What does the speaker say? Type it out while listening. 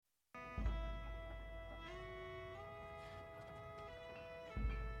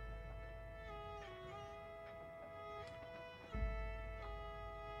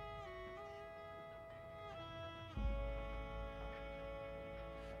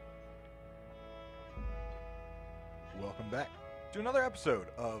welcome back to another episode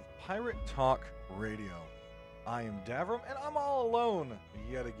of Pirate Talk Radio. I am Davram, and I'm all alone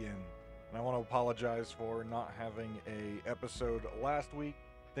yet again. And I want to apologize for not having a episode last week.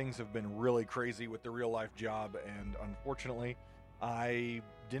 Things have been really crazy with the real life job, and unfortunately, I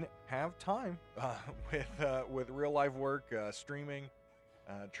didn't have time with real life work, streaming,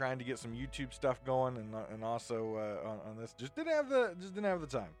 trying to get some YouTube stuff going, and also on this, just didn't have the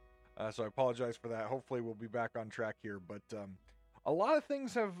time. So I apologize for that. Hopefully we'll be back on track here. But a lot of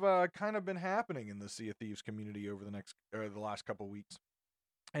things have kind of been happening in the Sea of Thieves community over the last couple weeks.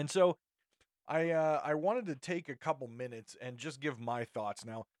 And so I wanted to take a couple minutes and just give my thoughts.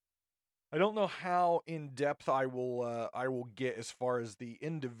 Now, I don't know how in depth I will get as far as the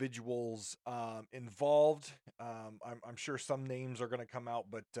individuals involved. I'm sure some names are going to come out,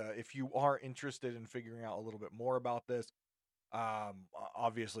 but if you are interested in figuring out a little bit more about this,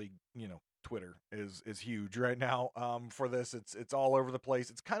 obviously, Twitter is huge right now. For this, it's all over the place.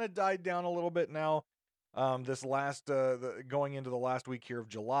 It's kind of died down a little bit now. This last going into the last week here of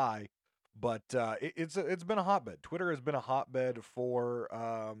July, but it's been a hotbed. Twitter has been a hotbed for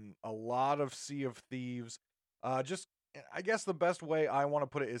a lot of Sea of Thieves. Just I guess the best way I want to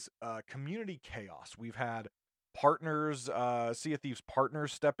put it is community chaos. We've had partners, Sea of Thieves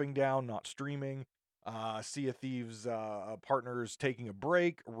partners stepping down, not streaming. Sea of Thieves partners taking a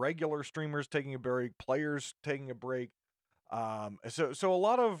break, regular streamers taking a break, players taking a break. So a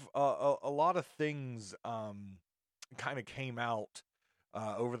lot of things kind of came out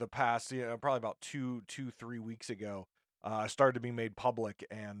over the past, probably about 3 weeks ago. Started to be made public,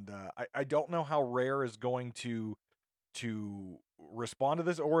 and I don't know how Rare is going to respond to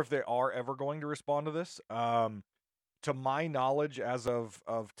this, or if they are ever going to respond to this. To my knowledge, as of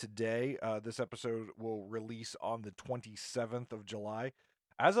today, this episode will release on the 27th of July.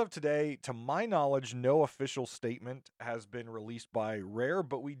 As of today, to my knowledge, no official statement has been released by Rare,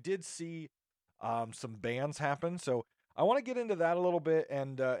 but we did see some bans happen. So I want to get into that a little bit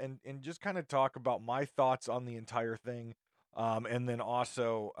and just kind of talk about my thoughts on the entire thing, and then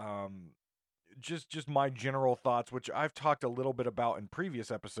also just my general thoughts, which I've talked a little bit about in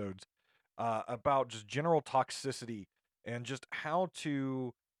previous episodes. About just general toxicity and just how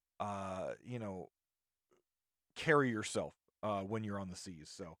to, carry yourself when you're on the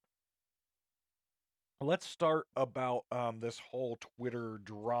seas. So let's start about this whole Twitter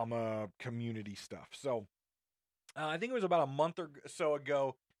drama community stuff. So I think it was about a month or so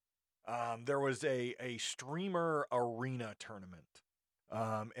ago, there was a streamer arena tournament.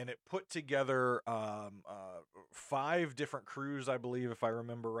 And it put together 5 different crews, I believe, if I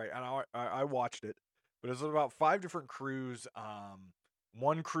remember right. And I watched it, but it was about 5 different crews.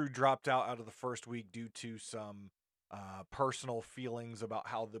 One crew dropped out of the first week due to some personal feelings about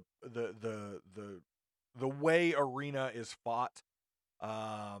how the way arena is fought.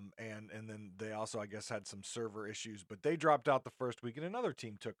 And then they also, I guess, had some server issues, but they dropped out the first week, and another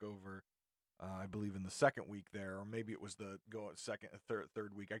team took over. I believe in the second week there, or maybe it was the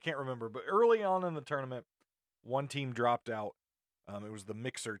third week. I can't remember, but early on in the tournament, one team dropped out. It was the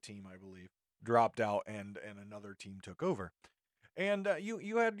Mixer team, I believe, dropped out, and another team took over. And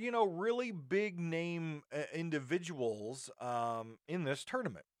you had really big name individuals in this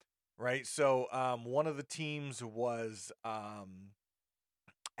tournament, right? So one of the teams was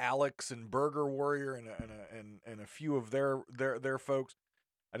Alex and Burger Warrior and a few of their folks.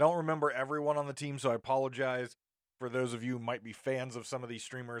 I don't remember everyone on the team, so I apologize for those of you who might be fans of some of these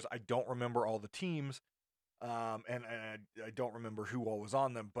streamers. I don't remember all the teams, and I don't remember who all was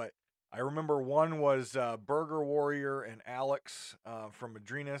on them, but I remember one was Burger Warrior and Alex from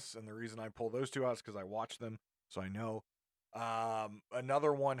Madrinas, and the reason I pull those two out is because I watched them, so I know.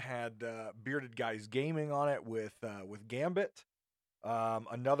 Another one had Bearded Guys Gaming on it with Gambit.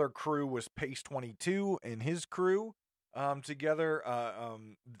 Another crew was Pace 22 and his crew. Together,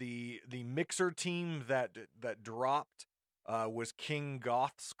 the Mixer team that dropped was King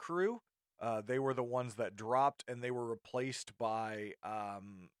Goth's crew. They were the ones that dropped, and they were replaced by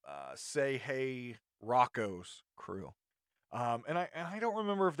Say Hey Rocco's crew. And I don't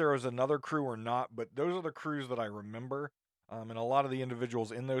remember if there was another crew or not, but those are the crews that I remember. And a lot of the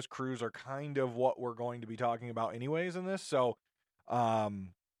individuals in those crews are kind of what we're going to be talking about anyways in this. So,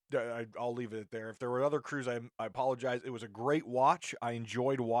 I'll leave it there. If there were other crews, I apologize. It was a great watch. I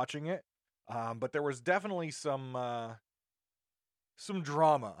enjoyed watching it. But there was definitely some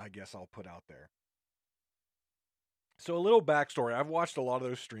drama, I guess I'll put out there. So a little backstory. I've watched a lot of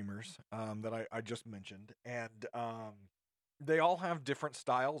those streamers that I just mentioned, and they all have different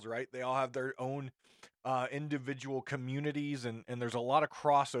styles, right? They all have their own individual communities, and there's a lot of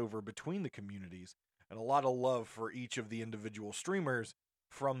crossover between the communities. and a lot of love for each of the individual streamers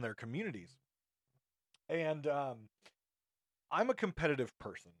from their communities. And I'm a competitive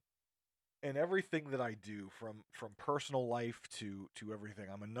person in everything that I do, from personal life to everything.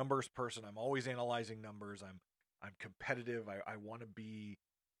 I'm a numbers person. I'm always analyzing numbers. I'm competitive. I want to be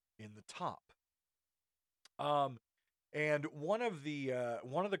in the top. Um, and one of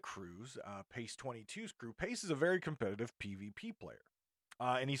the crews, Pace 22's crew, Pace is a very competitive PvP player,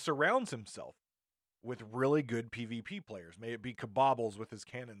 and he surrounds himself with really good PvP players. May it be Kabobbles with his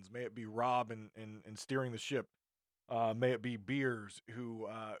cannons, may it be Rob and steering the ship, may it be Beers, who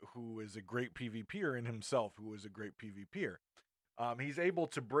is a great PvPer in himself, who is a great PvPer. He's able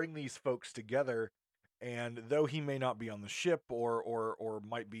to bring these folks together, and though he may not be on the ship or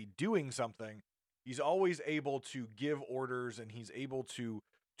might be doing something, he's always able to give orders, and he's able to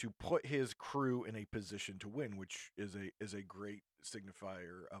put his crew in a position to win, which is a great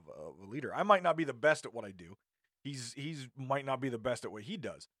signifier of a leader. I might not be the best at what I do. He's might not be the best at what he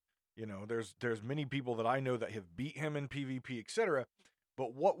does. You know, there's many people that I know that have beat him in PvP, etc.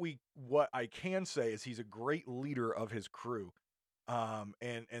 But what I can say is he's a great leader of his crew, and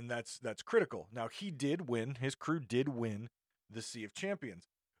that's critical. Now he did win. His crew did win the Sea of Champions.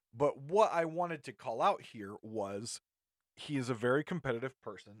 But what I wanted to call out here was he is a very competitive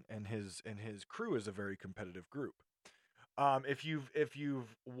person, and his crew is a very competitive group. If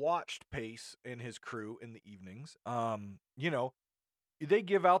you've watched Pace and his crew in the evenings, you know, they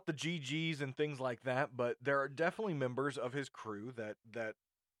give out the GGs and things like that, but there are definitely members of his crew that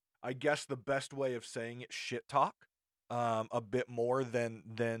I guess the best way of saying it, shit talk, a bit more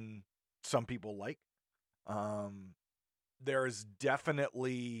than some people like. Um, there is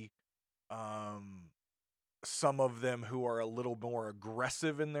definitely some of them who are a little more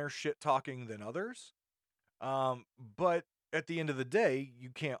aggressive in their shit talking than others. But at the end of the day, you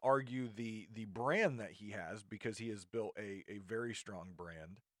can't argue the brand that he has, because he has built a very strong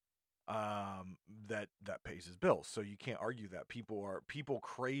brand that pays his bills. So you can't argue that. People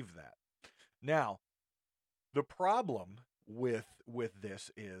crave that. Now, the problem with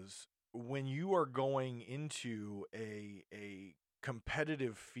this is when you are going into a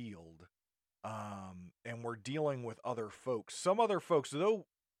competitive field, and we're dealing with other folks. Some other folks, though,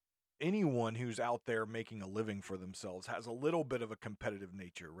 anyone who's out there making a living for themselves has a little bit of a competitive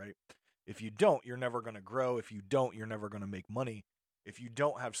nature, right? If you don't, you're never going to grow. If you don't, you're never going to make money. If you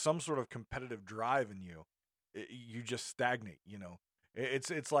don't have some sort of competitive drive in you, you just stagnate. You know,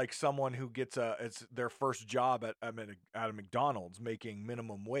 it's like someone who gets it's their first job at a McDonald's making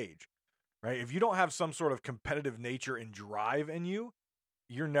minimum wage, right? If you don't have some sort of competitive nature and drive in you,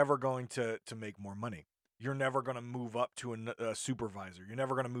 you're never going to make more money. You're never going to move up to a supervisor. You're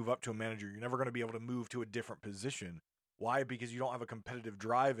never going to move up to a manager. You're never going to be able to move to a different position. Why? Because you don't have a competitive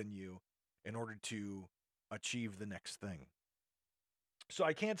drive in you in order to achieve the next thing. So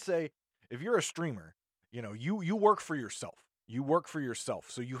I can't say, if you're a streamer, you know, you work for yourself. You work for yourself.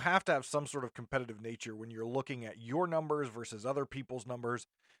 So you have to have some sort of competitive nature when you're looking at your numbers versus other people's numbers,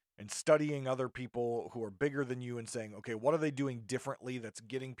 and studying other people who are bigger than you and saying, okay, what are they doing differently that's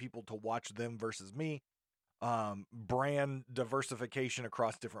getting people to watch them versus me? Brand diversification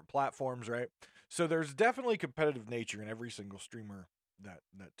across different platforms, right? So there's definitely competitive nature in every single streamer that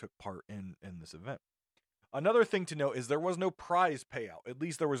took part in this event. Another thing to note is there was no prize payout. At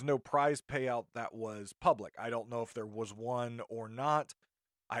least there was no prize payout that was public. I don't know if there was one or not.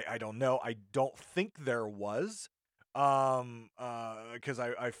 I don't know. I don't think there was. Because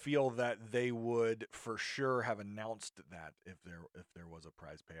I feel that they would for sure have announced that if there was a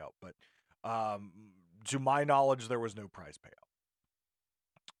prize payout. But to my knowledge, there was no prize payout.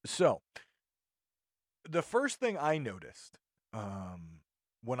 So the first thing I noticed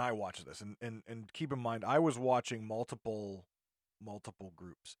when I watched this, and keep in mind, I was watching multiple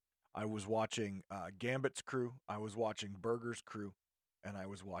groups. I was watching Gambit's crew, I was watching Burger's crew, and I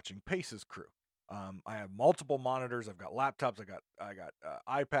was watching Pace's crew. I have multiple monitors. I've got laptops. I got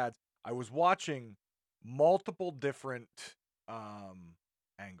iPads. I was watching multiple different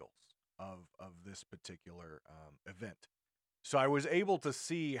angles of this particular event. So I was able to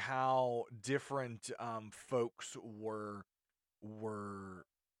see how different folks were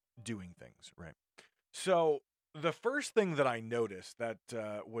doing things, right? So the first thing that I noticed that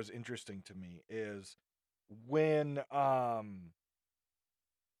was interesting to me is when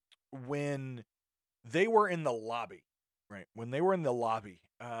they were in the lobby, right? When they were in the lobby,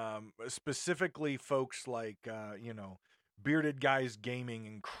 specifically folks like, Bearded Guys Gaming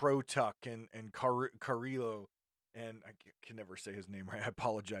and Crotuck and Carrillo, and I can never say his name right. I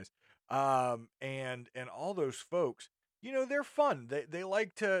apologize. And all those folks, they're fun. They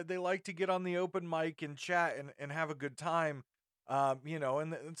like to get on the open mic and chat and have a good time.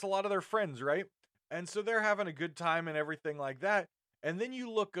 And it's a lot of their friends, right? And so they're having a good time and everything like that. And then you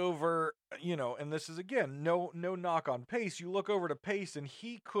look over, and this is again no knock on Pace. You look over to Pace, and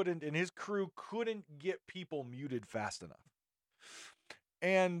his crew couldn't get people muted fast enough.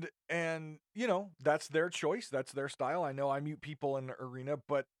 And that's their choice, that's their style. I know I mute people in the arena,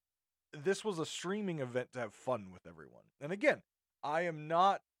 but this was a streaming event to have fun with everyone. And again, I am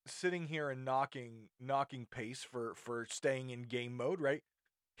not sitting here and knocking Pace for staying in game mode, right?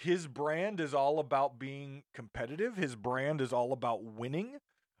 His brand is all about being competitive. His brand is all about winning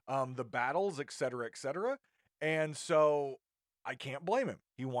the battles, etc., etc. And so I can't blame him.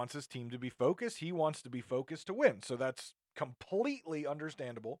 He wants his team to be focused. He wants to be focused to win. So that's completely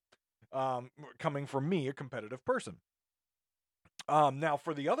understandable, coming from me, a competitive person. Now,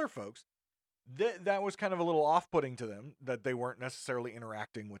 for the other folks, that was kind of a little off-putting to them, that they weren't necessarily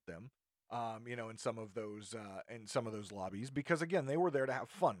interacting with them, in some of those lobbies, because again, they were there to have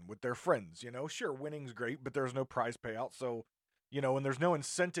fun with their friends. Sure, winning's great, but there's no prize payout, so and there's no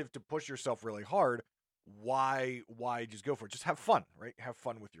incentive to push yourself really hard. Why just go for it? Just have fun, right? Have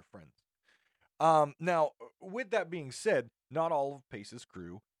fun with your friends. Now, with that being said, not all of Pace's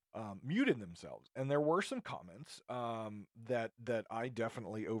crew muted themselves, and there were some comments that I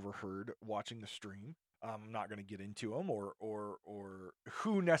definitely overheard watching the stream. I'm not going to get into them or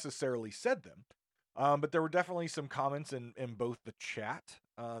who necessarily said them, but there were definitely some comments in both the chat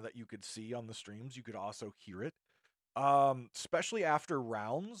that you could see on the streams. You could also hear it, especially after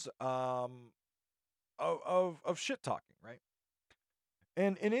rounds of shit talking, right?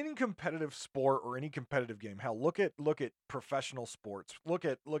 And in any competitive sport or any competitive game, hell, look at professional sports. Look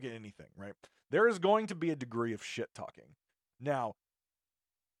at anything, right? There is going to be a degree of shit talking. Now,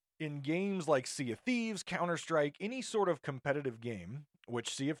 in games like Sea of Thieves, Counter-Strike, any sort of competitive game, which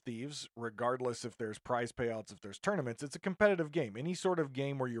Sea of Thieves, regardless if there's prize payouts, if there's tournaments, it's a competitive game. Any sort of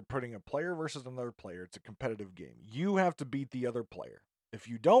game where you're putting a player versus another player, it's a competitive game. You have to beat the other player. If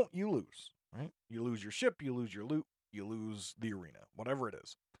you don't, you lose, right? You lose your ship, you lose your loot, you lose the arena, whatever it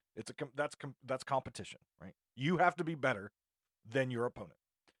is. That's competition, right? You have to be better than your opponent.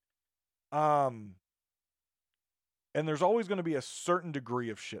 And there's always going to be a certain degree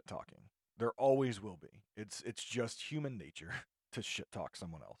of shit talking. There always will be. It's just human nature to shit talk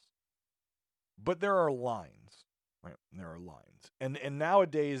someone else. But there are lines, right? There are lines. And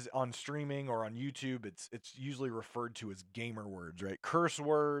nowadays on streaming or on YouTube, it's usually referred to as gamer words, right? Curse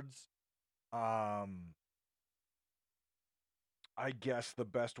words. I guess the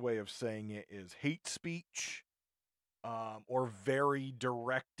best way of saying it is hate speech, or very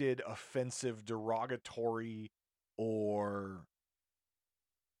directed, offensive, derogatory, or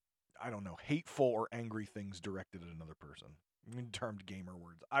I don't know, hateful or angry things directed at another person. Termed gamer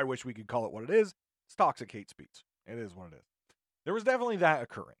words. I wish we could call it what it is. It's toxic hate speech. It is what it is. There was definitely that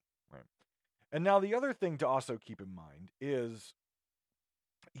occurring, right? And now the other thing to also keep in mind is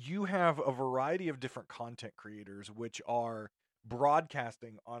you have a variety of different content creators which are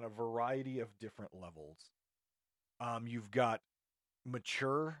broadcasting on a variety of different levels. You've got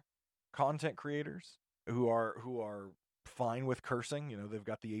mature content creators who are fine with cursing. They've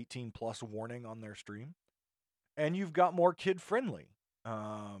got the 18 plus warning on their stream, and you've got more kid friendly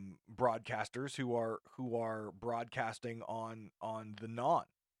broadcasters who are broadcasting on the non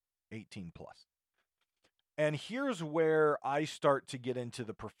 18 plus. And here's where I start to get into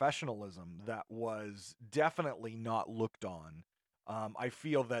the professionalism that was definitely not looked on. I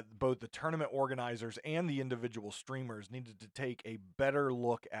feel that both the tournament organizers and the individual streamers needed to take a better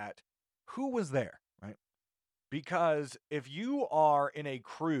look at who was there, right? Because if you are in a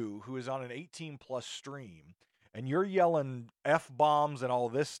crew who is on an 18 plus stream and you're yelling F-bombs and all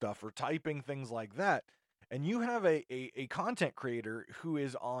this stuff or typing things like that, and you have a content creator who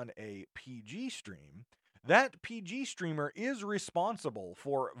is on a PG stream, that PG streamer is responsible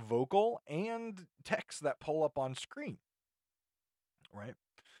for vocal and text that pull up on screen, right?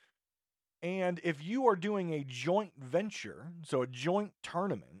 And if you are doing a joint venture, so a joint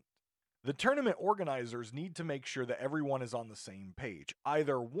tournament, the tournament organizers need to make sure that everyone is on the same page.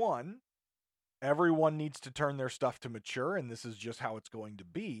 Either one, everyone needs to turn their stuff to mature, and this is just how it's going to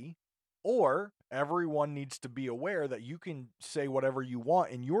be, or everyone needs to be aware that you can say whatever you want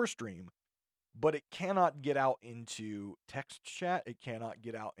in your stream, but it cannot get out into text chat. It cannot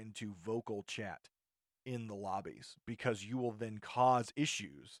get out into vocal chat in the lobbies, because you will then cause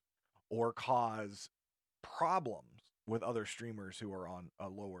issues or cause problems with other streamers who are on a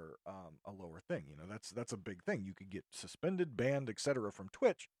lower thing. That's a big thing. You could get suspended, banned, etc. from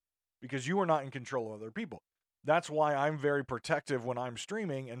Twitch because you are not in control of other people. That's why I'm very protective when I'm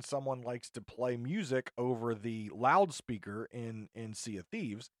streaming and someone likes to play music over the loudspeaker in Sea of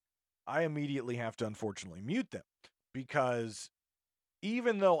Thieves. I immediately have to unfortunately mute them, because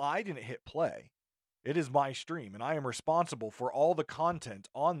even though I didn't hit play, it is my stream and I am responsible for all the content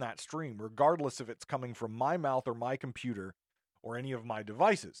on that stream, regardless if it's coming from my mouth or my computer or any of my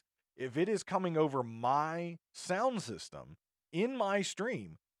devices. If it is coming over my sound system in my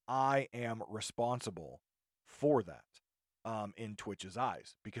stream, I am responsible for that, in Twitch's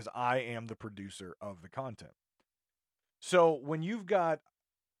eyes, because I am the producer of the content. So when you've got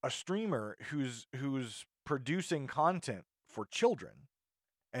a streamer who's producing content for children,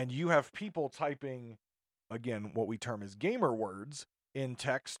 and you have people typing, again, what we term as gamer words in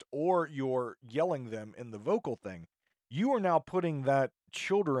text, or you're yelling them in the vocal thing, you are now putting that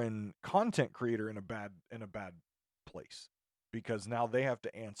children content creator in a bad place, because now they have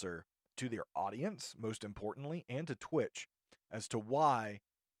to answer to their audience, most importantly, and to Twitch as to why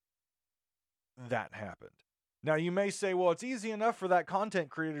that happened. Now, you may say, well, it's easy enough for that content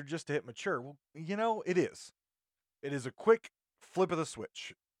creator just to hit mature. Well, it is. It is a quick flip of the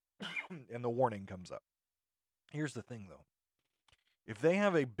switch, and the warning comes up. Here's the thing, though. If they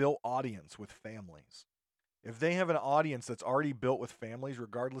have a built audience with families, if they have an audience that's already built with families,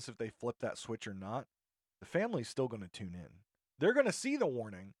 regardless if they flip that switch or not, the family's still going to tune in. They're going to see the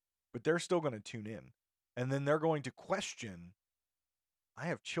warning, but they're still going to tune in. And then they're going to question, I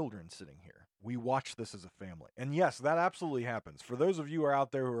have children sitting here. We watch this as a family. And yes, that absolutely happens. For those of you who are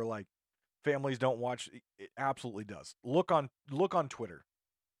out there who are like, families don't watch, it absolutely does. Look on Twitter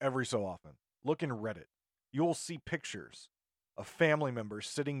every so often. Look in Reddit. You'll see pictures of family members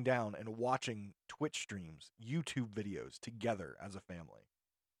sitting down and watching Twitch streams, YouTube videos together as a family.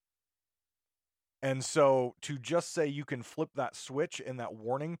 And so to just say you can flip that switch and that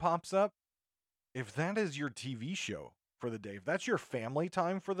warning pops up, if that is your TV show for the day, if that's your family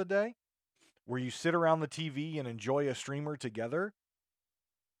time for the day, where you sit around the TV and enjoy a streamer together,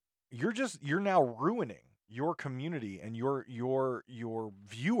 you're now ruining your community and your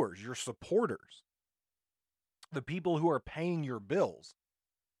viewers, your supporters, the people who are paying your bills.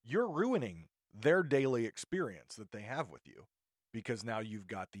 You're ruining their daily experience that they have with you, because now you've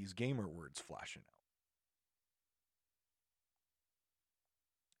got these gamer words flashing out.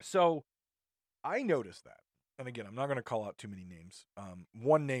 So I noticed that. And again, I'm not going to call out too many names.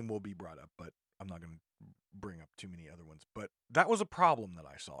 One name will be brought up, but I'm not going to bring up too many other ones. But that was a problem that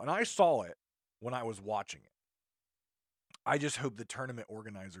I saw. And I saw it when I was watching it. I just hope the tournament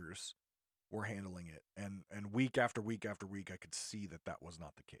organizers were handling it. And week after week after week, I could see that that was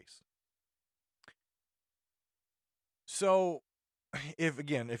not the case. So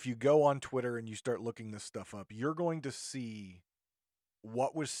if you go on Twitter and you start looking this stuff up, you're going to see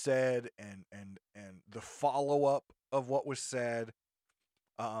what was said and the follow-up of what was said,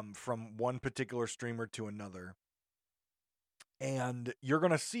 from one particular streamer to another. And you're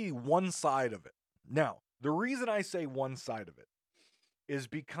going to see one side of it. Now, the reason I say one side of it is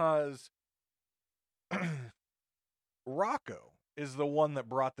because Rocco is the one that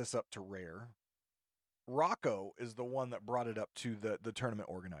brought this up to Rare. Rocco is the one that brought it up to the tournament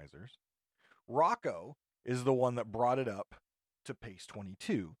organizers. Rocco is the one that brought it up to Pace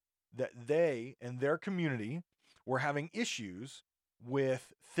 22, that they and their community were having issues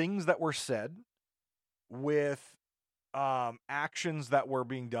with things that were said, with actions that were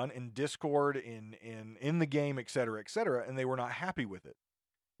being done in Discord, in the game, etc., and they were not happy with it.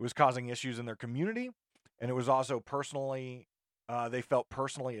 It was causing issues in their community, and it was also personally, they felt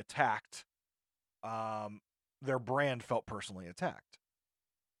personally attacked. Their brand felt personally attacked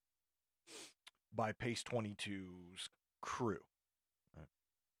by Pace 22's crew.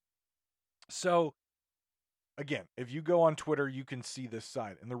 So, again, if you go on Twitter, you can see this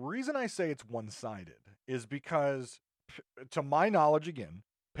side. And the reason I say it's one-sided is because, to my knowledge, again,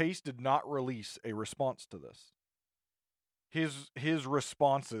 Pace did not release a response to this. His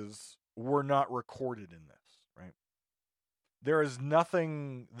responses were not recorded in this, right? There is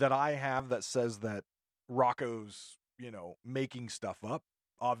nothing that I have that says that Rocco's, making stuff up.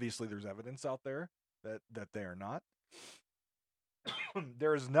 Obviously, there's evidence out there that they are not.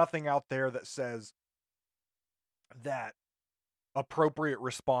 There is nothing out there that says that appropriate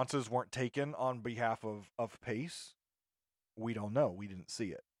responses weren't taken on behalf of Pace. We don't know. We didn't see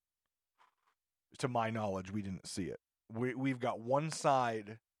it. To my knowledge, we didn't see it. We've got one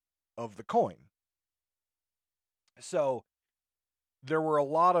side of the coin. So there were a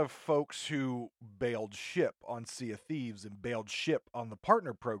lot of folks who bailed ship on Sea of Thieves and bailed ship on the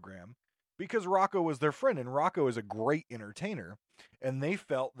partner program because Rocco was their friend, and Rocco is a great entertainer. And they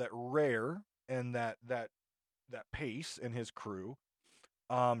felt that Rare and that that Pace and his crew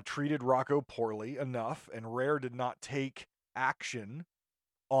treated Rocco poorly enough, and Rare did not take action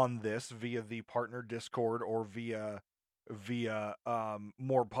on this via the partner Discord or via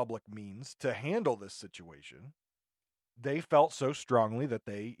more public means to handle this situation. They felt so strongly that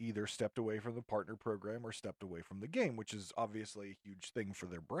they either stepped away from the partner program or stepped away from the game, which is obviously a huge thing for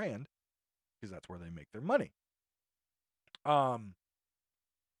their brand because that's where they make their money.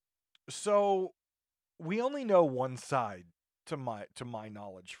 So we only know one side to my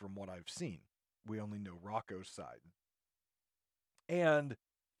knowledge from what I've seen. We only know Rocco's side. And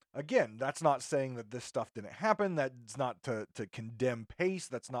again, that's not saying that this stuff didn't happen. That's not to condemn Pace.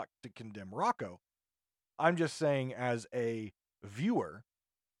 That's not to condemn Rocco. I'm just saying as a viewer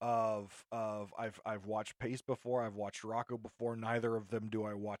of I've watched Pace before, I've watched Rocco before. Neither of them do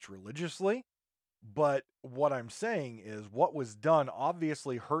I watch religiously. But what I'm saying is what was done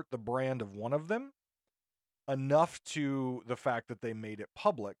obviously hurt the brand of one of them enough to the fact that they made it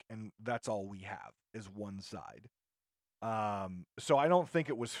public, and that's all we have is one side. So I don't think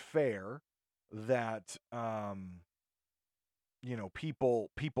it was fair that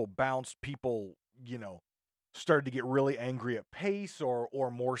people bounced, people started to get really angry at Pace,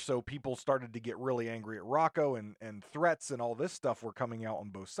 or more so, people started to get really angry at Rocco, and threats and all this stuff were coming out on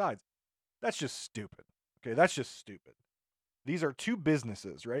both sides. That's just stupid. Okay, that's just stupid. These are two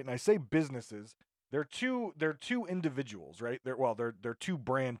businesses, right? And I say businesses, they're two individuals, right? They're two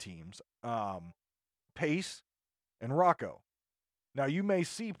brand teams. Pace and Rocco. Now you may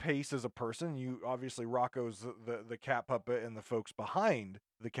see Pace as a person. You obviously Rocco's the cat puppet and the folks behind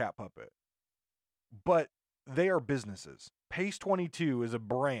the cat puppet. But they are businesses. Pace 22 is a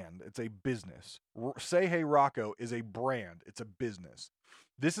brand. It's a business. Say Hey Rocco is a brand. It's a business.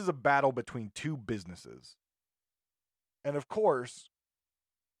 This is a battle between two businesses. And of course,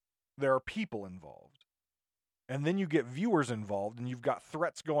 there are people involved. And then you get viewers involved, and you've got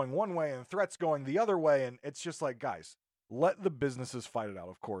threats going one way and threats going the other way. And it's just like, guys, let the businesses fight it out.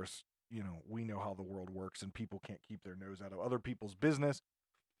 Of course, we know how the world works, and people can't keep their nose out of other people's business.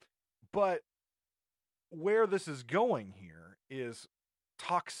 But where this is going here is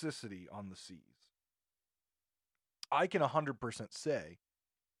toxicity on the seas. I can 100% say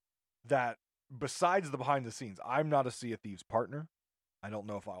that besides the behind the scenes, I'm not a Sea of Thieves partner. I don't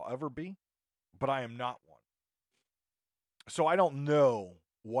know if I'll ever be, but I am not one. So I don't know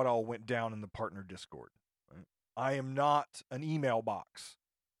what all went down in the partner Discord. Right? I am not an email box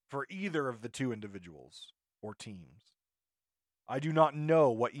for either of the two individuals or teams. I do not know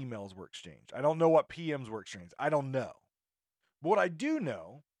what emails were exchanged. I don't know what PMs were exchanged. I don't know. But what I do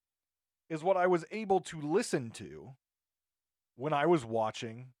know is what I was able to listen to when I was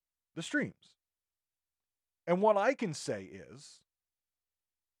watching the streams. And what I can say is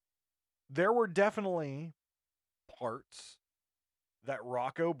there were definitely parts that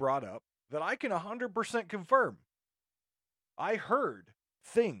Rocco brought up that I can 100% confirm. I heard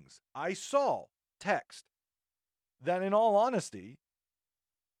things, I saw text that in all honesty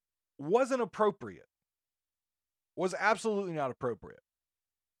wasn't appropriate. Was absolutely not appropriate.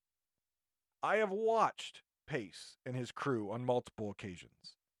 I have watched Pace and his crew on multiple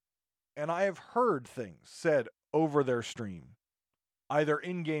occasions, and I have heard things said over their stream, either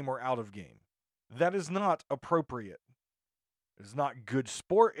in-game or out of game, that is not appropriate. It is not good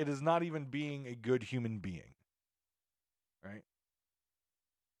sport. It is not even being a good human being. Right?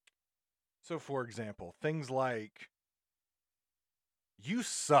 So, for example, things like, you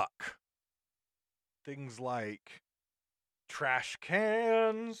suck. Things like trash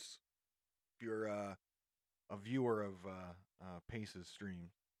cans. If you're a viewer of Pace's stream,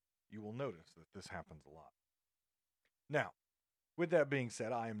 you will notice that this happens a lot. Now, with that being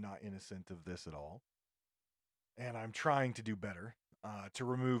said, I am not innocent of this at all. And I'm trying to do better to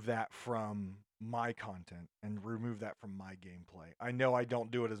remove that from my content and remove that from my gameplay. I know I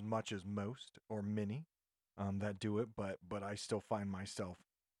don't do it as much as most or many that do it, but I still find myself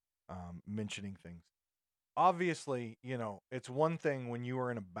mentioning things. Obviously, it's one thing when you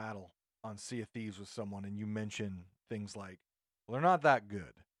are in a battle on Sea of Thieves with someone and you mention things like, well, they're not that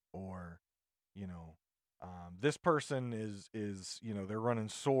good, or, this person is they're running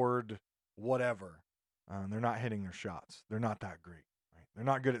sword, whatever. They're not hitting their shots. They're not that great. Right? They're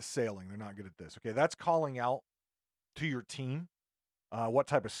not good at sailing. They're not good at this. Okay, that's calling out to your team what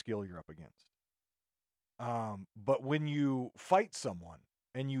type of skill you're up against. But when you fight someone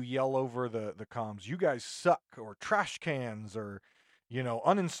and you yell over the comms, you guys suck, or trash cans, or,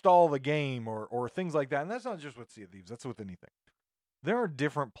 uninstall the game, or things like that. And that's not just with Sea of Thieves. That's with anything. There are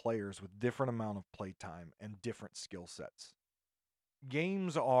different players with different amount of playtime and different skill sets.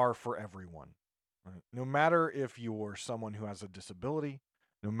 Games are for everyone. Right? No matter if you're someone who has a disability,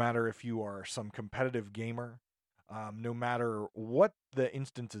 no matter if you are some competitive gamer, no matter what the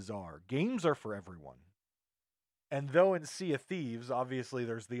instances are, games are for everyone. And though in Sea of Thieves, obviously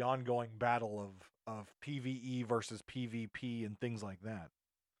there's the ongoing battle of PvE versus PvP and things like that,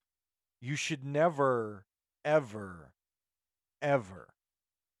 you should never, ever, ever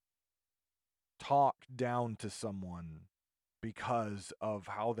talk down to someone because of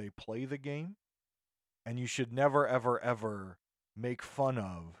how they play the game. And you should never, ever, ever make fun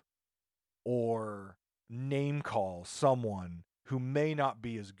of or name call someone who may not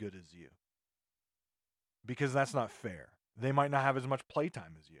be as good as you, because that's not fair. They might not have as much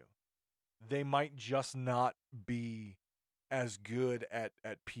playtime as you. They might just not be as good at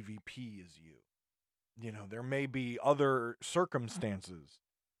PvP as you. You know, there may be other circumstances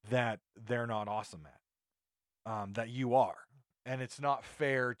that they're not awesome at, that you are. And it's not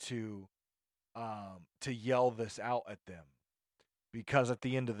fair to yell this out at them, because at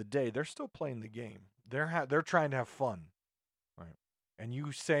the end of the day, they're still playing the game. They're trying to have fun, right? And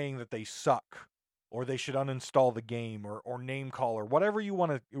you saying that they suck or they should uninstall the game or name call or whatever you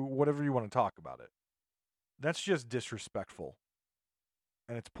want to talk about it. That's just disrespectful,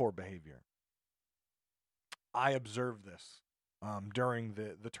 and it's poor behavior. I observed this during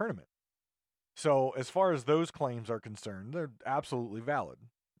the tournament. So as far as those claims are concerned, they're absolutely valid.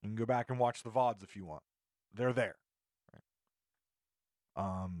 You can go back and watch the VODs if you want. They're there.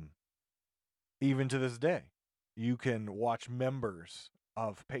 Even to this day, you can watch members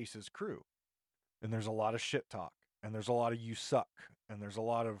of Pace's crew, and there's a lot of shit talk, and there's a lot of you suck, and there's a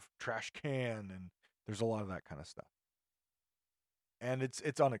lot of trash can, and there's a lot of that kind of stuff. And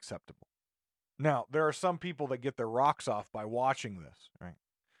it's unacceptable. Now, there are some people that get their rocks off by watching this, right?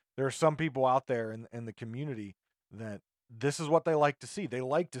 There are some people out there in the community that this is what they like to see. They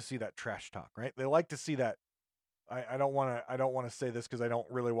like to see that trash talk, right? They like to see that. I don't want to say this because I don't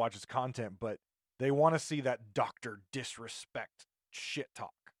really watch his content, but they want to see that doctor disrespect shit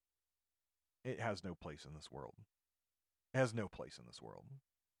talk. It has no place in this world. It has no place in this world.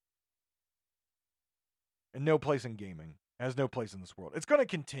 And no place in gaming. It has no place in this world. It's going to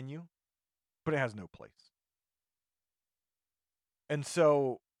continue, but it has no place. And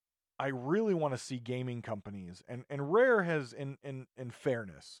so I really want to see gaming companies, and Rare has, in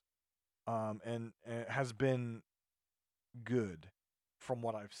fairness, and has been good from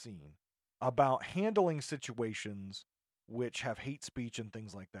what I've seen about handling situations which have hate speech and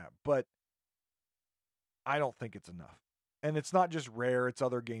things like that. But I don't think it's enough. And it's not just Rare, it's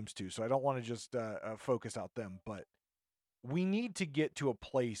other games too. So I don't want to just focus out them. But we need to get to a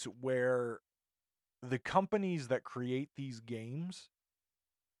place where the companies that create these games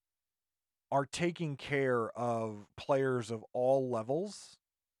are taking care of players of all levels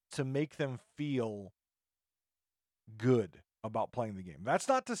to make them feel good about playing the game. That's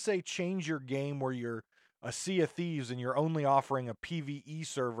not to say change your game where you're a Sea of Thieves and you're only offering a PvE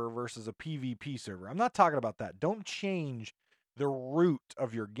server versus a PvP server. I'm not talking about that. Don't change the root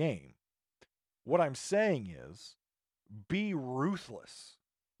of your game. What I'm saying is be ruthless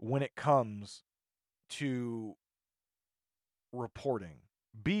when it comes to reporting.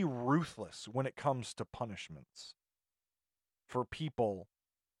 Be ruthless when it comes to punishments for people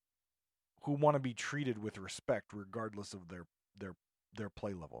who want to be treated with respect regardless of their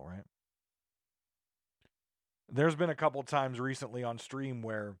play level, right? There's been a couple times recently on stream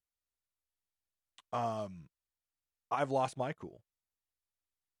where I've lost my cool.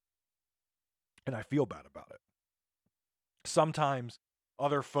 And I feel bad about it. Sometimes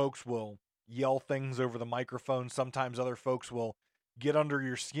other folks will yell things over the microphone. Sometimes other folks will get under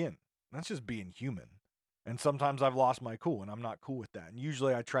your skin. That's just being human. And sometimes I've lost my cool, and I'm not cool with that. And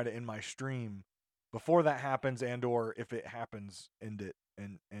usually I try to end my stream before that happens, and or if it happens, end it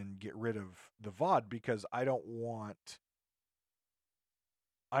and get rid of the VOD, because I don't want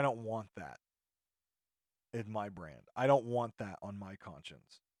that in my brand. I don't want that on my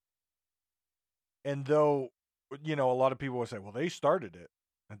conscience. And though, a lot of people will say, well, they started it.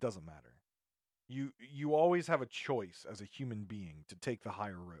 It doesn't matter. You always have a choice as a human being to take the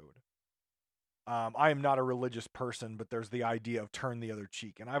higher road. I am not a religious person, but there's the idea of turn the other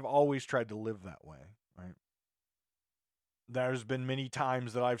cheek. And I've always tried to live that way, right? There's been many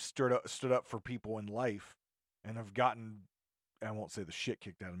times that I've stood up for people in life and have gotten, I won't say the shit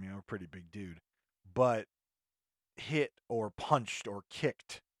kicked out of me, I'm a pretty big dude, but hit or punched or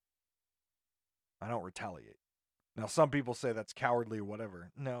kicked. I don't retaliate. Now, some people say that's cowardly or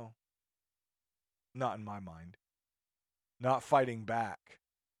whatever. No, not in my mind. Not fighting back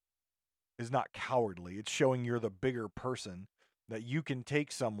is not cowardly. It's showing you're the bigger person, that you can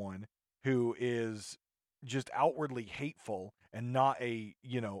take someone who is just outwardly hateful and not a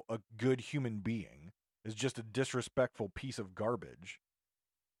good human being, is just a disrespectful piece of garbage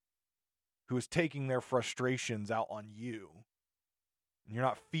who is taking their frustrations out on you, and you're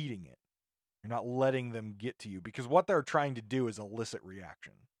not feeding it. You're not letting them get to you, because what they're trying to do is elicit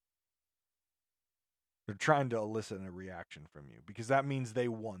reaction. They're trying to elicit a reaction from you because that means they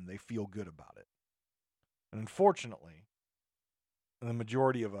won. They feel good about it. And unfortunately, the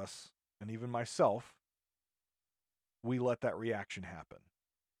majority of us, and even myself, we let that reaction happen.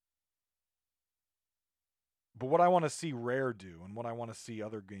 But what I want to see Rare do, and what I want to see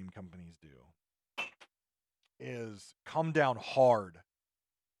other game companies do, is come down hard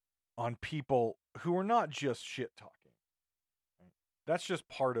on people who are not just shit talking. Right? That's just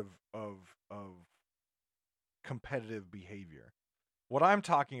part of competitive behavior. What I'm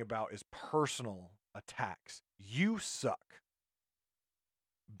talking about is personal attacks. You suck.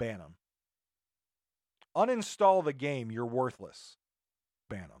 Ban them. Uninstall the game. You're worthless.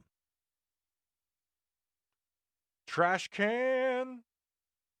 Ban them. Trash can.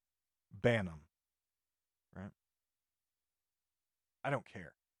 Ban them. Right? I don't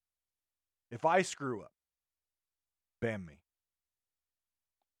care. If I screw up, ban me.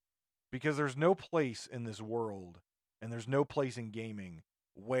 Because there's no place in this world, and there's no place in gaming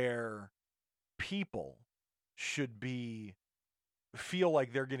where people should feel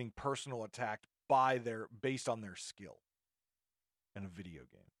like they're getting personal attacked based on their skill in a video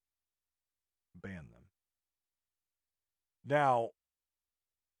game. Ban them. Now,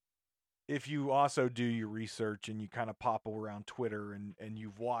 if you also do your research and you kind of pop around Twitter and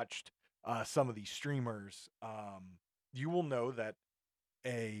you've watched some of these streamers, you will know that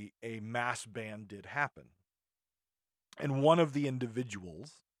a mass ban did happen. And one of the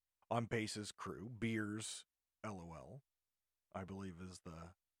individuals on Pace's crew, Beers LOL, I believe is the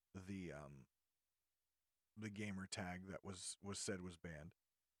gamer tag that was said was banned,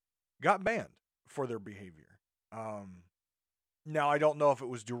 got banned for their behavior. Now I don't know if it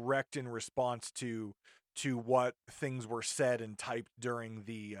was direct in response to what things were said and typed during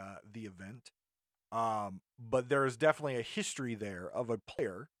the event. But there is definitely a history there of a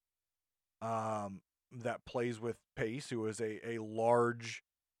player that plays with Pace, who is a large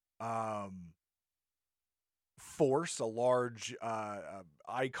force, a large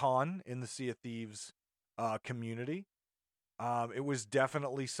icon in the Sea of Thieves community. It was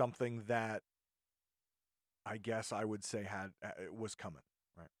definitely something that I guess I would say was coming,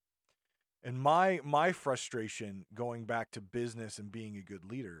 right? And my frustration going back to business and being a good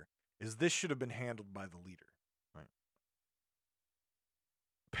leader is this should have been handled by the leader, right?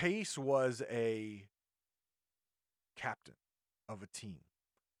 Pace was a captain of a team,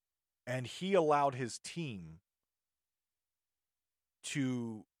 and he allowed his team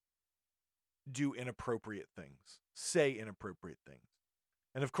to do inappropriate things, say inappropriate things.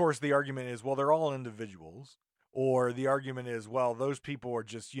 And of course, the argument is, well, they're all individuals. Or the argument is, well, those people are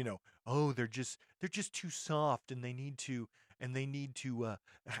just, they're just too soft, and they need to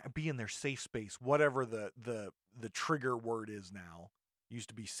be in their safe space. Whatever the trigger word is now. Used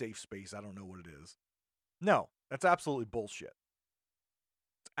to be safe space. I don't know what it is. No, that's absolutely bullshit.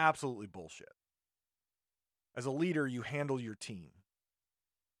 It's absolutely bullshit. As a leader, you handle your team.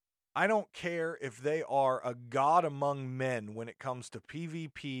 I don't care if they are a god among men when it comes to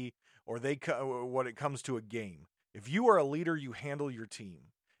PvP or when it comes to a game. If you are a leader, you handle your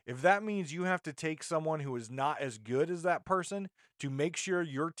team. If that means you have to take someone who is not as good as that person to make sure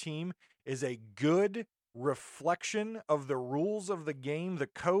your team is a good reflection of the rules of the game, the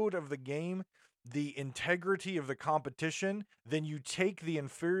code of the game, the integrity of the competition, then you take the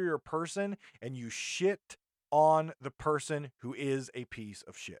inferior person and you shit on the person who is a piece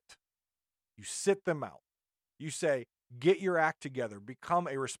of shit. You sit them out. You say, get your act together, become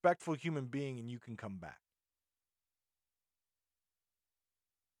a respectful human being, and you can come back.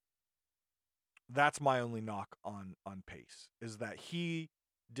 That's my only knock on Pace, is that he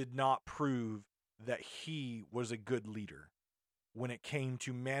did not prove that he was a good leader when it came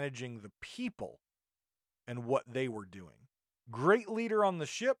to managing the people and what they were doing. Great leader on the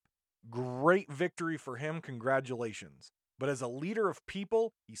ship, great victory for him, congratulations. But as a leader of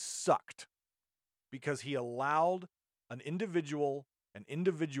people, he sucked because he allowed an individual and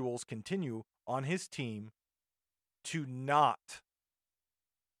individuals continue on his team to not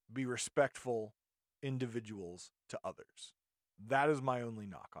be respectful individuals to others. That is my only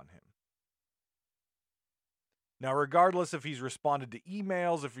knock on him. Now, regardless if he's responded to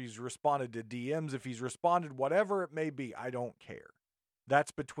emails, if he's responded to DMs, if he's responded whatever it may be, I don't care.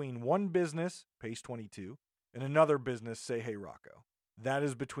 That's between one business, Pace 22, and another business, Say Hey Rocco. That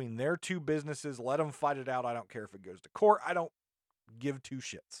is between their two businesses. Let them fight it out. I don't care if it goes to court. I don't give two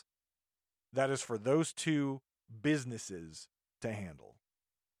shits. That is for those two businesses to handle.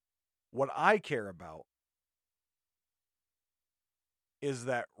 What I care about is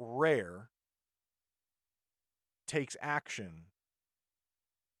that Rare takes action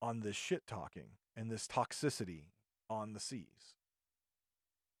on this shit talking and this toxicity on the seas.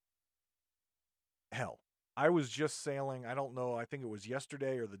 Hell, I was just sailing, I don't know, I think it was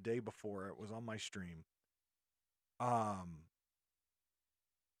yesterday or the day before, it was on my stream.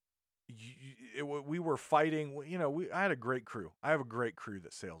 We were fighting, I had a great crew. I have a great crew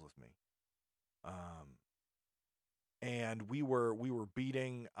that sails with me. And we were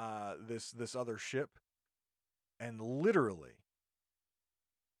beating this other ship, and literally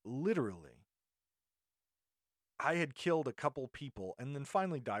I had killed a couple people and then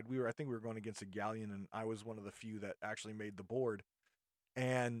finally died. I think we were going against a galleon, and I was one of the few that actually made the board.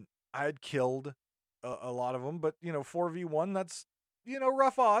 And I had killed a lot of them, but 4v1, that's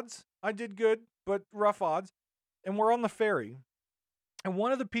rough odds. I did good, but rough odds. And we're on the ferry, and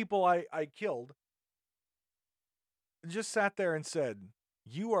one of the people I killed just sat there and said,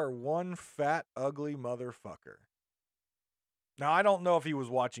 "You are one fat, ugly motherfucker." Now, I don't know if he was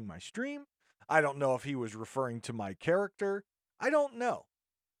watching my stream. I don't know if he was referring to my character. I don't know.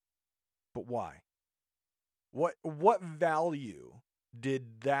 But why? What value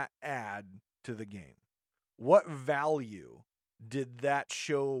did that add to the game? What value did that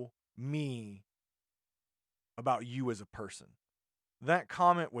show me about you as a person? That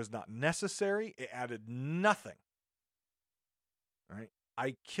comment was not necessary. It added nothing. All right?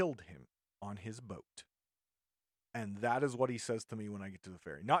 I killed him on his boat. And that is what he says to me when I get to the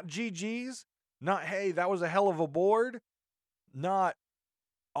ferry. Not GG's, not, hey, that was a hell of a board, not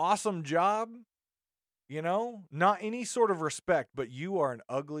awesome job, not any sort of respect, but you are an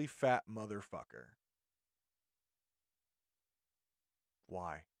ugly, fat motherfucker.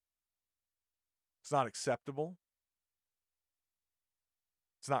 Why? It's not acceptable.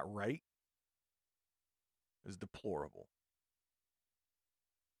 It's not right. It's deplorable.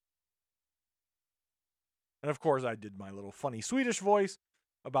 And of course, I did my little funny Swedish voice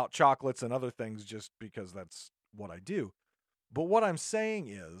about chocolates and other things just because that's what I do. But what I'm saying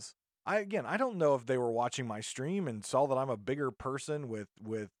is, I don't know if they were watching my stream and saw that I'm a bigger person with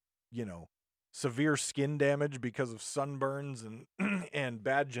severe skin damage because of sunburns and and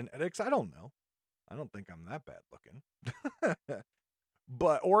bad genetics. I don't know. I don't think I'm that bad looking.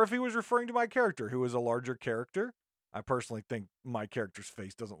 Or if he was referring to my character, who is a larger character. I personally think my character's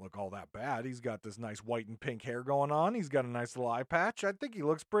face doesn't look all that bad. He's got this nice white and pink hair going on. He's got a nice little eye patch. I think he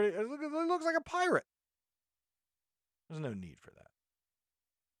looks pretty. He looks like a pirate. There's no need for that.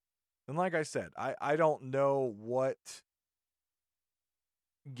 And like I said, I don't know what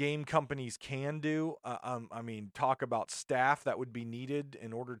game companies can do. Talk about staff that would be needed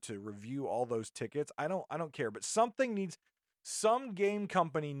in order to review all those tickets. I don't care. But some game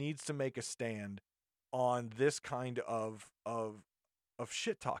company needs to make a stand on this kind of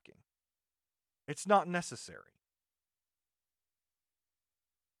shit talking. It's not necessary.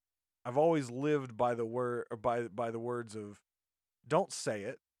 I've always lived by the by the words of, don't say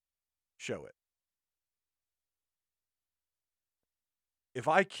it, show it. If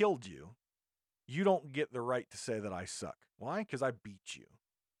I killed you, you don't get the right to say that I suck. Why? Because I beat you.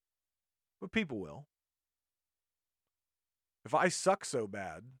 But people will. If I suck so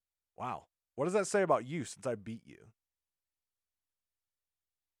bad, wow. What does that say about you since I beat you?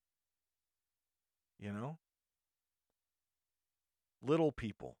 Little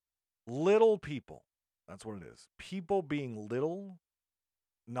people. Little people. That's what it is. People being little,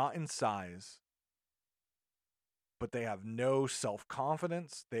 not in size, but they have no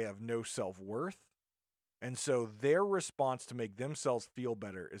self-confidence. They have no self-worth. And so their response to make themselves feel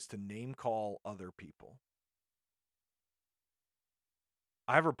better is to name call other people.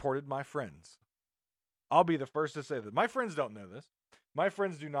 I've reported my friends. I'll be the first to say that. My friends don't know this. My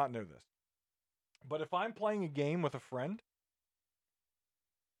friends do not know this. But if I'm playing a game with a friend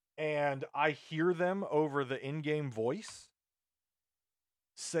and I hear them over the in-game voice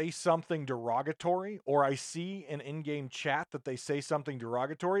say something derogatory, or I see an in-game chat that they say something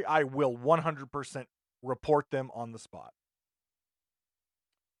derogatory, I will 100% report them on the spot.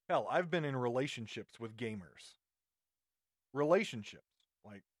 Hell, I've been in relationships with gamers. Relationships.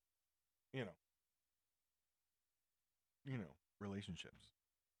 Like, relationships.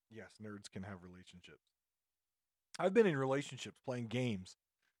 Yes, nerds can have relationships. I've been in relationships playing games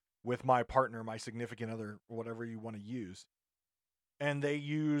with my partner, my significant other, whatever you want to use, and they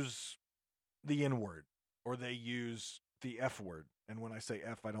use the N word or they use the F word. And when I say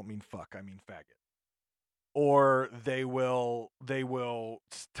F, I don't mean fuck, I mean faggot. Or they will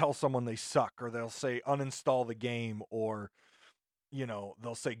tell someone they suck, or they'll say uninstall the game, or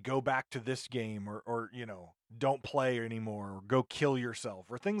they'll say go back to this game, or don't play anymore, or go kill yourself,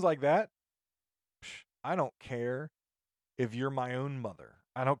 or things like that. I don't care if you're my own mother.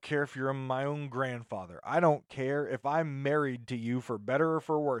 I don't care if you're my own grandfather. I don't care if I'm married to you, for better or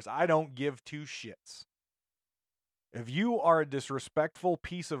for worse. I don't give two shits. If you are a disrespectful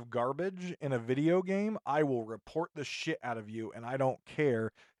piece of garbage in a video game, I will report the shit out of you, and I don't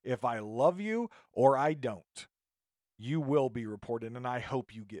care if I love you or I don't. You will be reported, and I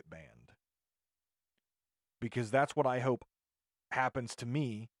hope you get banned. Because that's what I hope happens to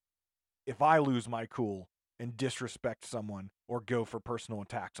me if I lose my cool and disrespect someone or go for personal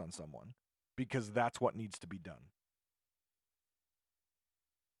attacks on someone. Because that's what needs to be done.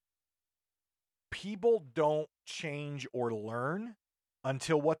 People don't change or learn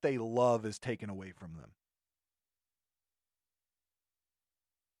until what they love is taken away from them.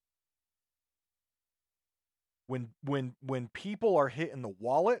 When people are hit in the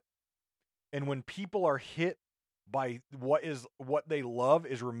wallet, and when people are hit by what they love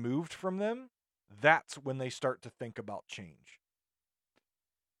is removed from them, that's when they start to think about change.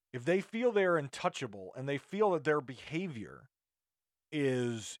 If they feel they're untouchable and they feel that their behavior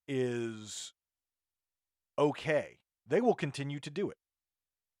is okay, they will continue to do it.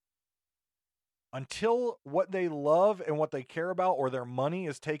 Until what they love and what they care about or their money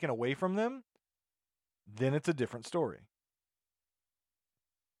is taken away from them, then it's a different story.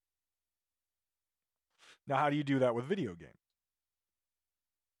 Now, how do you do that with video games?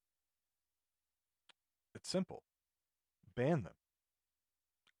 It's simple. Ban them.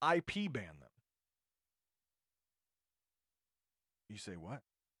 IP ban them. You say what?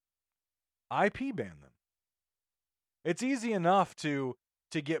 IP ban them. It's easy enough to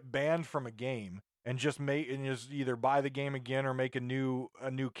get banned from a game and just either buy the game again or make a new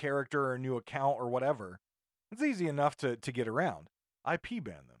character or a new account or whatever. It's easy enough to get around. IP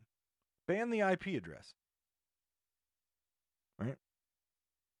ban them. Ban the IP address. Right?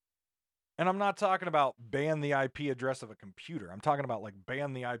 And I'm not talking about ban the IP address of a computer. I'm talking about like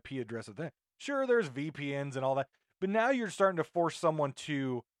ban the IP address of that. Sure, there's VPNs and all that. But now you're starting to force someone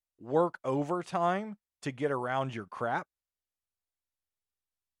to work overtime to get around your crap.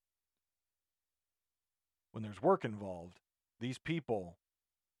 When there's work involved, these people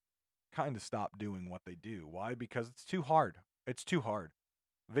kind of stop doing what they do. Why? Because it's too hard. It's too hard.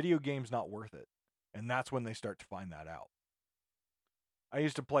 Video game's not worth it. And that's when they start to find that out. I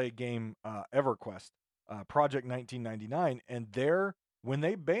used to play a game, EverQuest, Project 1999, and when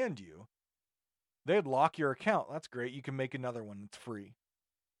they banned you, they'd lock your account. That's great. You can make another one. It's free.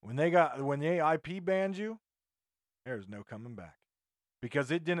 When they IP banned you, there's no coming back.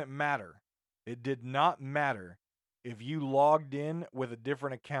 Because it didn't matter. It did not matter if you logged in with a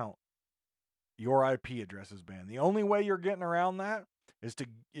different account. Your IP address is banned. The only way you're getting around that is to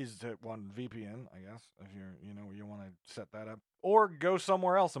one VPN, I guess, if you want to set that up, or go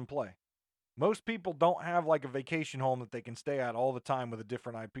somewhere else and play. Most people don't have like a vacation home that they can stay at all the time with a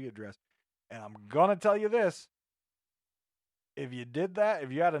different IP address. And I'm gonna tell you this: if you did that,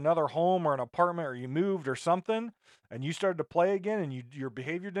 if you had another home or an apartment, or you moved or something, and you started to play again, and your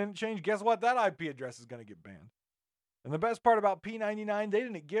behavior didn't change, guess what? That IP address is gonna get banned. And the best part about P99, they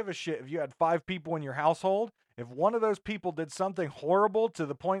didn't give a shit if you had 5 people in your household. If one of those people did something horrible to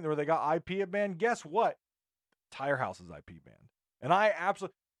the point where they got IP banned, guess what? Entire house is IP banned. And I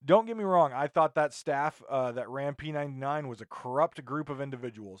absolutely, don't get me wrong, I thought that staff that ran P99 was a corrupt group of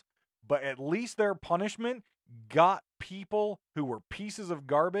individuals. But at least their punishment got people who were pieces of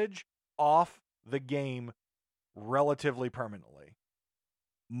garbage off the game relatively permanently.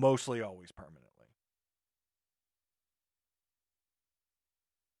 Mostly always permanently.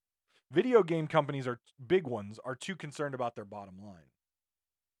 Video game companies big ones are too concerned about their bottom line.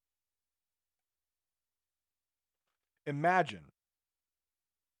 Imagine.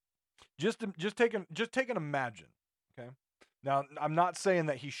 Just take an imagine, okay? Now, I'm not saying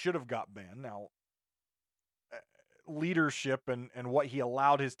that he should have got banned. Now, leadership and what he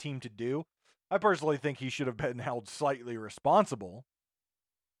allowed his team to do, I personally think he should have been held slightly responsible,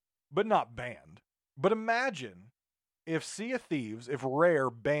 but not banned. But imagine if Sea of Thieves, if Rare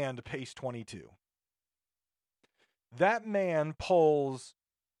banned Pace 22. That man pulls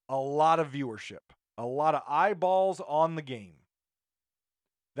a lot of viewership, a lot of eyeballs on the game.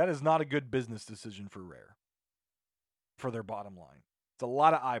 That is not a good business decision for Rare, for their bottom line. It's a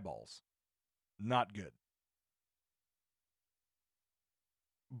lot of eyeballs. Not good.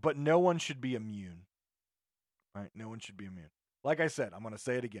 But no one should be immune. Right? No one should be immune. Like I said, I'm going to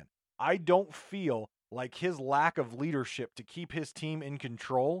say it again. I don't feel like his lack of leadership to keep his team in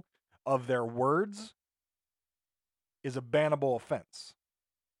control of their words is a bannable offense.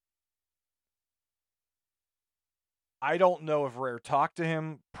 I don't know if Rare talked to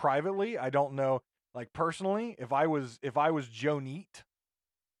him privately. I don't know, like personally. If I was Joe Neat,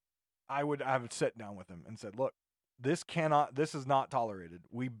 I would have sat down with him and said, "Look, this is not tolerated.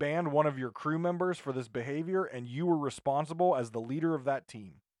 We banned one of your crew members for this behavior, and you were responsible as the leader of that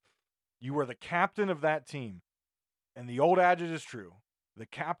team. You were the captain of that team. And the old adage is true. The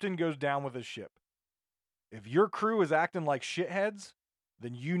captain goes down with his ship. If your crew is acting like shitheads,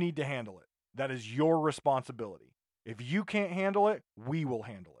 then you need to handle it. That is your responsibility. If you can't handle it, we will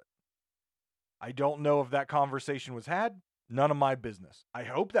handle it." I don't know if that conversation was had. None of my business. I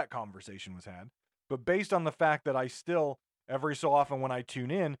hope that conversation was had. But based on the fact that I still, every so often when I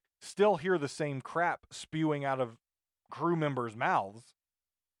tune in, still hear the same crap spewing out of crew members' mouths,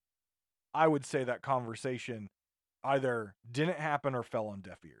 I would say that conversation either didn't happen or fell on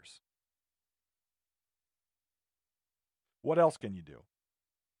deaf ears. What else can you do?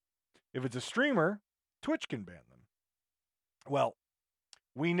 If it's a streamer, Twitch can ban them. Well,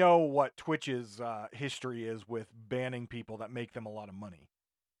 we know what Twitch's history is with banning people that make them a lot of money.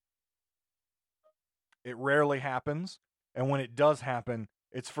 It rarely happens, and when it does happen,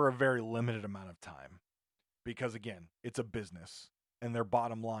 it's for a very limited amount of time. Because again, it's a business, and their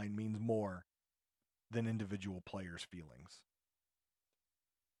bottom line means more than individual players' feelings.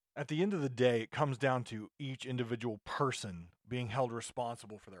 At the end of the day, it comes down to each individual person being held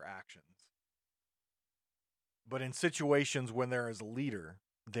responsible for their actions. But in situations when there is a leader,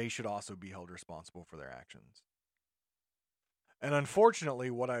 they should also be held responsible for their actions. And unfortunately,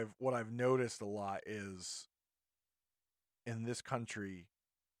 what I've noticed a lot is in this country,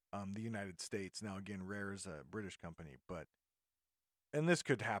 the United States. Now, again, Rare is a British company, but and this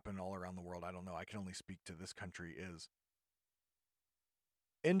could happen all around the world. I don't know. I can only speak to this country. Is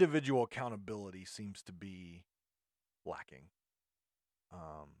individual accountability seems to be lacking.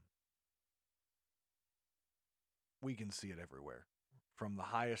 We can see it everywhere. From the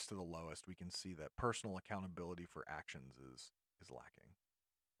highest to the lowest, we can see that personal accountability for actions is lacking.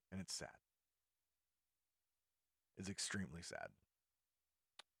 And it's sad. It's extremely sad.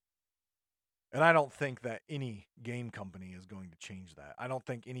 And I don't think that any game company is going to change that. I don't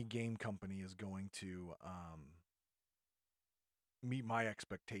think any game company is going to meet my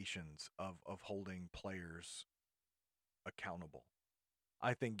expectations of holding players accountable.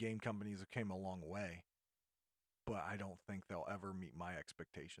 I think game companies have came a long way, but I don't think they'll ever meet my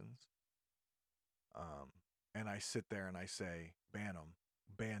expectations. And I sit there and I say, ban them,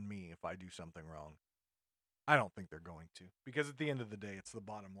 ban me if I do something wrong. I don't think they're going to, because at the end of the day, it's the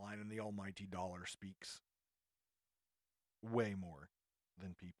bottom line, and the almighty dollar speaks way more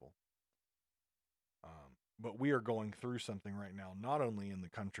than people. But we are going through something right now, not only in the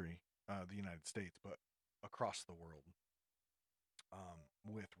country, the United States, but across the world,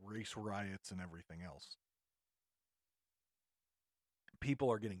 with race riots and everything else.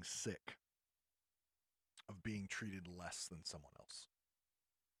 People are getting sick of being treated less than someone else.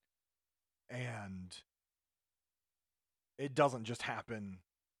 And it doesn't just happen.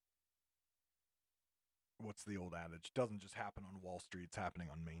 What's the old adage? It doesn't just happen on Wall Street, it's happening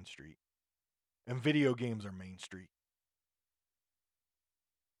on Main Street. And video games are Main Street.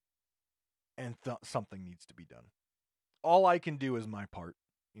 And something needs to be done. All I can do is my part.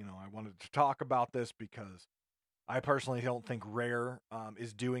 I wanted to talk about this because I personally don't think Rare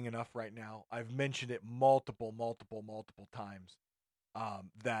is doing enough right now. I've mentioned it multiple times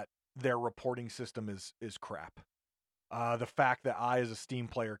that their reporting system is crap. The fact that I, as a Steam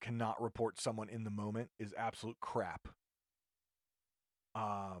player, cannot report someone in the moment is absolute crap.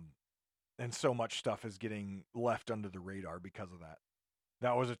 And so much stuff is getting left under the radar because of that.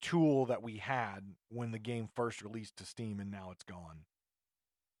 That was a tool that we had when the game first released to Steam, and now it's gone.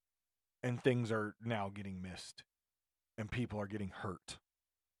 And things are now getting missed. And people are getting hurt.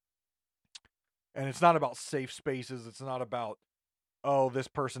 And it's not about safe spaces. It's not about, oh, this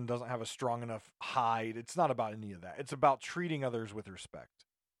person doesn't have a strong enough hide. It's not about any of that. It's about treating others with respect.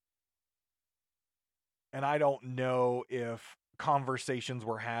 And I don't know if conversations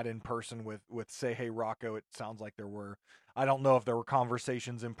were had in person with say, hey, Rocco, it sounds like there were. I don't know if there were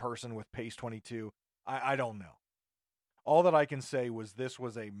conversations in person with Pace 22. I don't know. All that I can say was this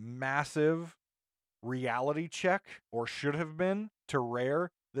was a massive reality check, or should have been, to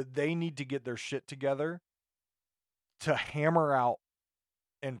Rare, that they need to get their shit together to hammer out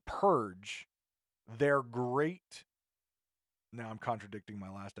and purge their great, now I'm contradicting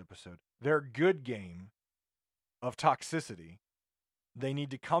my last episode, their good game of Toxicity They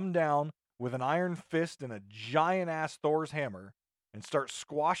need to come down with an iron fist and a giant-ass Thor's hammer and start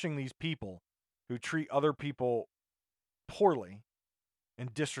squashing these people who treat other people poorly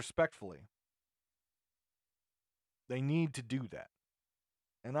and disrespectfully. They need to do that.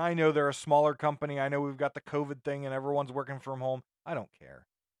 And I know they're a smaller company. I know we've got the COVID thing and everyone's working from home. I don't care.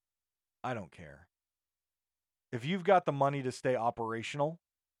 I don't care. If you've got the money to stay operational,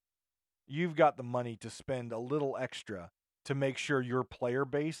 you've got the money to spend a little extra to make sure your player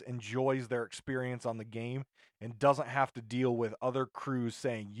base enjoys their experience on the game and doesn't have to deal with other crews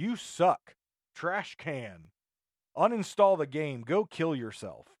saying, "You suck, trash can, uninstall the game, go kill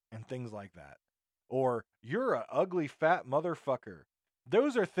yourself," and things like that. Or, "You're a ugly fat motherfucker."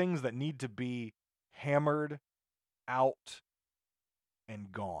 Those are things that need to be hammered out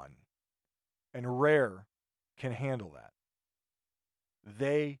and gone. And Rare can handle that.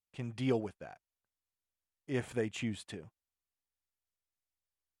 They can deal with that if they choose to.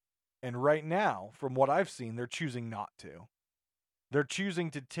 And right now, from what I've seen, they're choosing not to. They're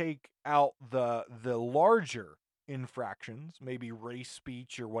choosing to take out the larger infractions, maybe race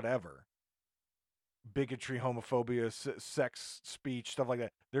speech or whatever, bigotry, homophobia, sex speech, stuff like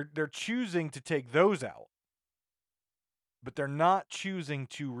that. They're choosing to take those out. But they're not choosing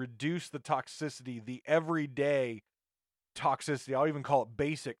to reduce the toxicity, the everyday toxicity, I'll even call it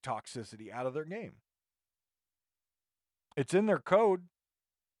basic toxicity, out of their game. It's in their code.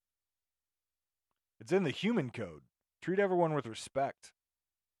 It's in the human code. Treat everyone with respect.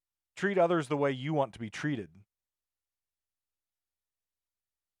 Treat others the way you want to be treated.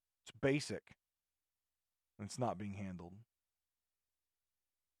 It's basic. And it's not being handled.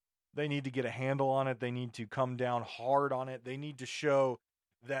 They need to get a handle on it. They need to come down hard on it. They need to show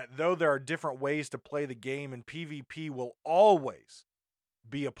that though there are different ways to play the game, and PvP will always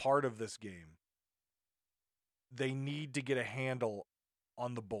be a part of this game, they need to get a handle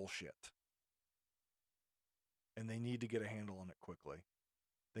on the bullshit. And they need to get a handle on it quickly.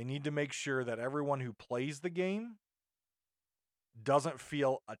 They need to make sure that everyone who plays the game doesn't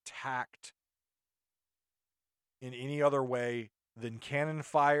feel attacked in any other way than cannon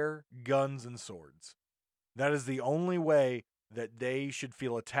fire, guns, and swords. That is the only way that they should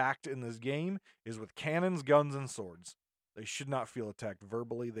feel attacked in this game, is with cannons, guns, and swords. They should not feel attacked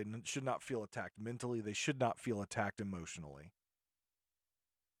verbally. They should not feel attacked mentally. They should not feel attacked emotionally.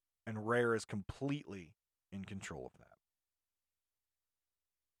 And Rare is completely in control of that.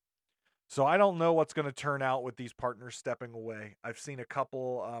 So I don't know what's going to turn out with these partners stepping away. I've seen a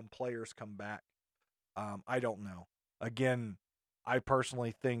couple players come back. I don't know. Again, I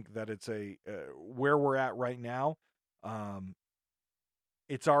personally think that it's where we're at right now.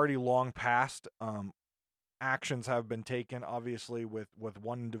 It's already long past. Actions have been taken, obviously, with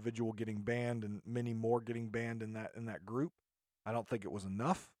one individual getting banned and many more getting banned in that group. I don't think it was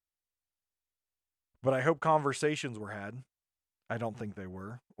enough. But I hope conversations were had. I don't think they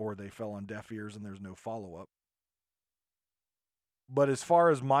were, or they fell on deaf ears and there's no follow-up. But as far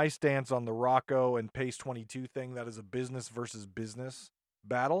as my stance on the Rocco and Pace 22 thing, that is a business versus business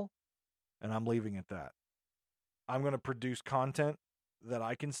battle, and I'm leaving it at that. I'm going to produce content that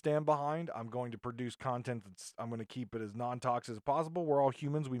I can stand behind. I'm going to produce content I'm going to keep it as non-toxic as possible. We're all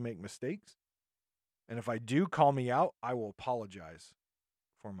humans. We make mistakes. And if I do, call me out. I will apologize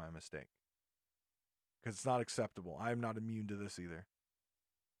for my mistake. Because it's not acceptable. I am not immune to this either.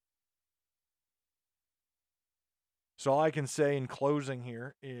 So all I can say in closing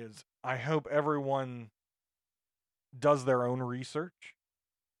here is I hope everyone does their own research.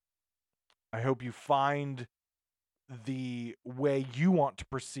 I hope you find the way you want to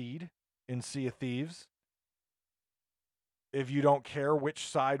proceed in Sea of Thieves. If you don't care which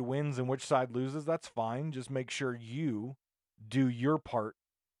side wins and which side loses, that's fine. Just make sure you do your part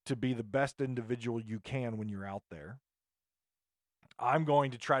to be the best individual you can when you're out there. I'm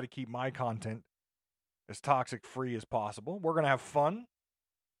going to try to keep my content as toxic free as possible. We're going to have fun.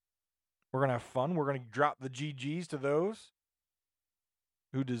 We're going to drop the GGs to those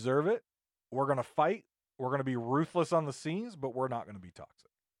who deserve it. We're going to fight. We're going to be ruthless on the scenes, but we're not going to be toxic.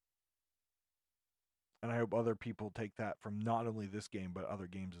 And I hope other people take that from not only this game, but other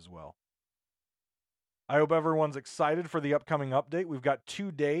games as well. I hope everyone's excited for the upcoming update. We've got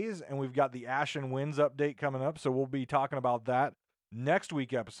 2 days, and we've got the Ashen Winds update coming up, so we'll be talking about that next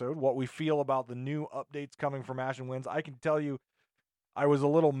week episode, what we feel about the new updates coming from Ashen Winds. I can tell you I was a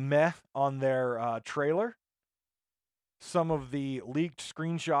little meh on their trailer. Some of the leaked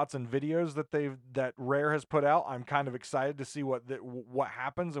screenshots and videos that Rare has put out, I'm kind of excited to see what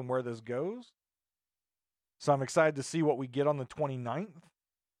happens and where this goes. So I'm excited to see what we get on the 29th.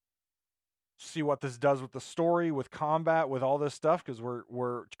 see what this does with the story, with combat, with all this stuff, because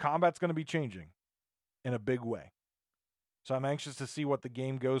combat's going to be changing in a big way. So I'm anxious to see what the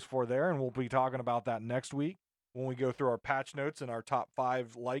game goes for there, and we'll be talking about that next week when we go through our patch notes and our top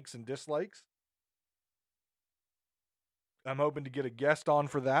 5 likes and dislikes. I'm hoping to get a guest on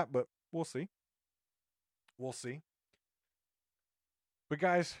for that, but we'll see. We'll see. But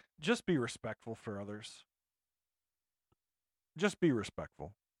guys, just be respectful for others. Just be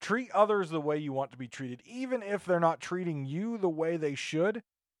respectful. Treat others the way you want to be treated. Even if they're not treating you the way they should,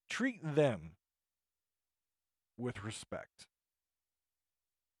 treat them with respect.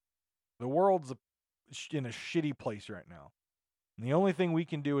 The world's in a shitty place right now. And the only thing we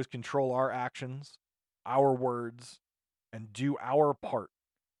can do is control our actions, our words, and do our part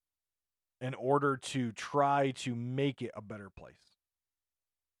in order to try to make it a better place.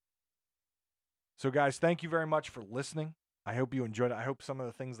 So guys, thank you very much for listening. I hope you enjoyed it. I hope some of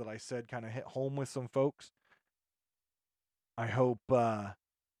the things that I said kind of hit home with some folks. I hope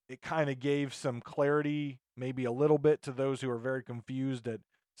it kind of gave some clarity, maybe a little bit, to those who are very confused at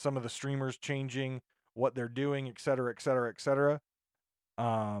some of the streamers changing what they're doing, et cetera, et cetera, et cetera.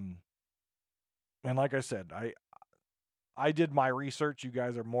 And like I said, I did my research. You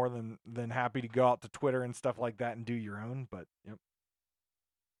guys are more than happy to go out to Twitter and stuff like that and do your own. But yep.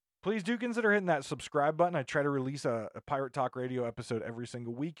 Please do consider hitting that subscribe button. I try to release a Pirate Talk Radio episode every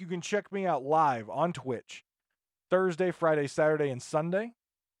single week. You can check me out live on Twitch Thursday, Friday, Saturday, and Sunday,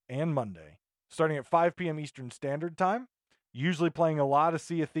 and Monday, starting at 5 p.m. Eastern Standard Time. Usually playing a lot of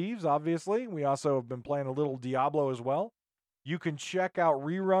Sea of Thieves, obviously. We also have been playing a little Diablo as well. You can check out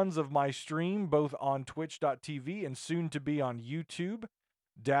reruns of my stream both on twitch.tv and soon to be on YouTube,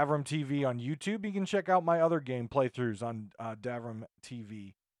 Davram TV on YouTube. You can check out my other game playthroughs on Davram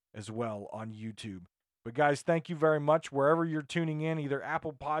TV as well on YouTube. But guys, thank you very much wherever you're tuning in, either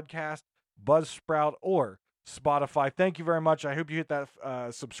Apple Podcast, Buzzsprout, or Spotify. Thank you very much. I hope you hit that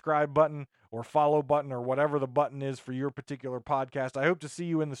subscribe button or follow button or whatever the button is for your particular podcast. I hope to see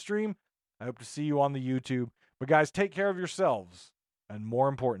you in the stream. I hope to see you on the YouTube. But guys, take care of yourselves, and more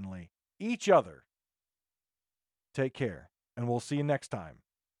importantly, each other. Take care, and we'll see you next time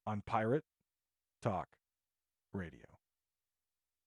on Pirate Talk Radio.